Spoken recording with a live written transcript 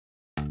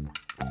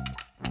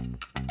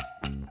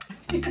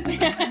Hi,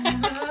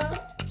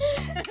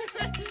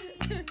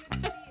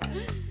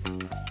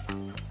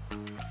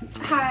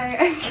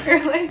 I'm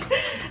Carolyn.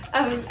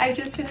 I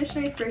just finished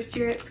my first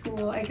year at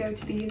school. I go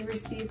to the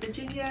University of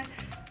Virginia,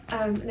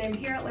 and I'm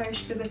here at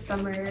L'Arche for the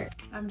summer.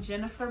 I'm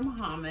Jennifer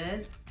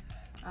Muhammad,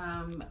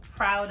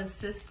 proud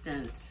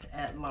assistant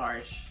at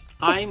L'Arche.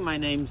 Hi, my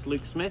name's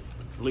Luke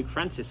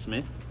Francis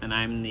Smith, and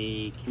I'm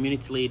the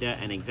Community Leader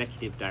and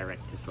Executive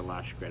Director for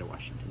L'Arche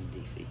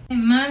GWDC.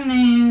 My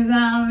name is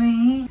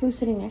Ali. Who's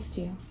sitting next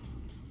to you?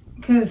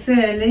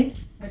 Caselli.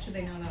 What should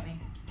they know about me?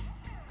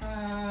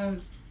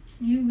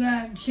 You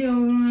got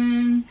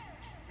children,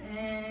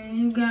 and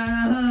you got a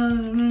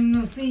husband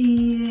to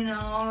feed and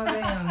all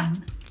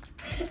them.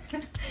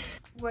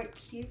 What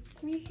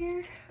keeps me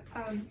here,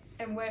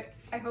 and what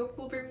I hope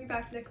will bring me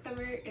back next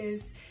summer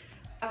is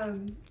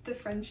the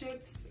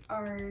friendships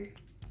are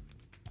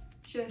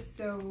just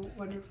so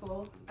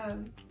wonderful.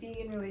 Being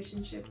in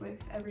relationship with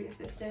every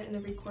assistant and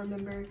every core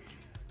member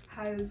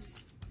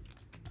has,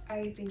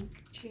 I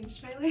think,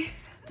 changed my life.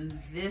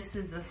 This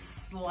is a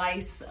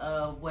slice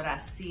of what I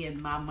see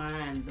in my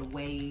mind, the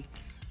way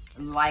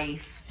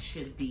life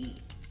should be.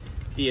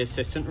 The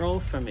assistant role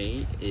for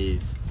me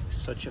is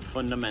such a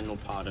fundamental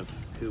part of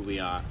who we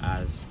are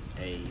as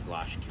a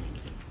L'Arche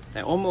community.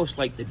 They're almost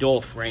like the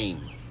door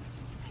frame.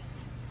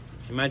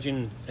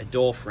 Imagine a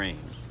door frame.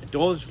 A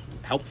door's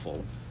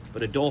helpful,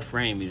 but a door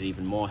frame is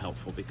even more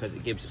helpful because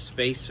it gives a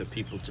space for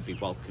people to be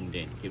welcomed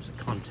in, gives a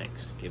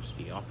context, gives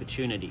the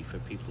opportunity for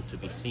people to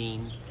be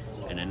seen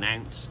and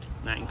announced.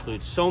 And that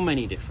includes so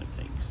many different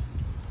things.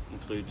 It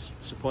includes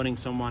supporting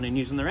someone in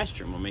using the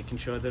restroom, or making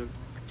sure their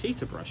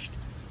teeth are brushed,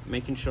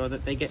 making sure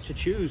that they get to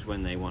choose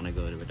when they want to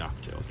go to a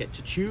doctor, or get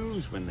to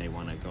choose when they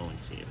want to go and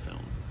see a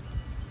film,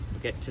 or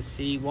get to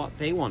see what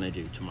they want to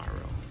do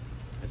tomorrow,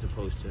 as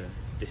opposed to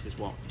this is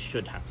what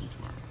should happen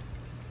tomorrow,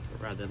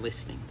 but rather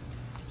listening.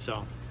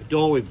 So, a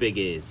door with big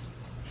ears.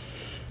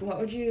 What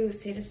would you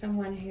say to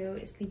someone who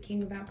is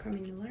thinking about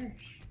coming to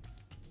L'Arche?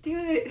 Do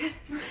it.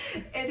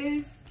 It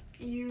is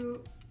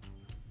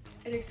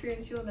an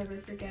experience you'll never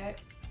forget.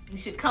 You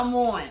should come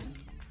on.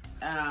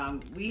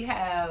 We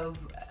have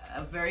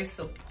a very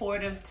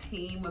supportive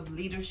team of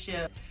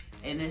leadership,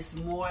 and it's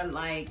more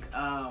like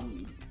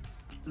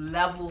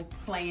level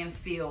playing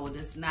field.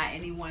 It's not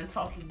anyone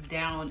talking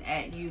down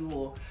at you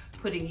or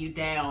putting you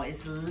down.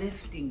 It's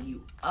lifting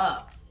you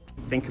up.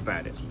 Think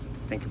about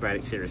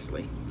it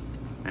seriously,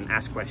 and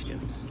ask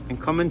questions, and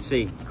come and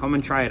see, come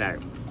and try it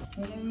out.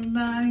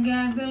 Everybody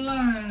got to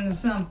learn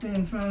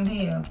something from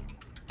here.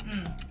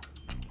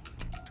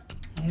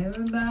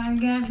 Everybody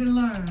got to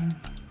learn.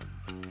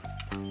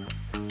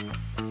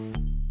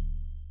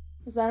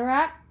 Is that a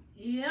wrap?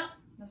 Yep.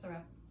 That's a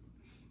wrap.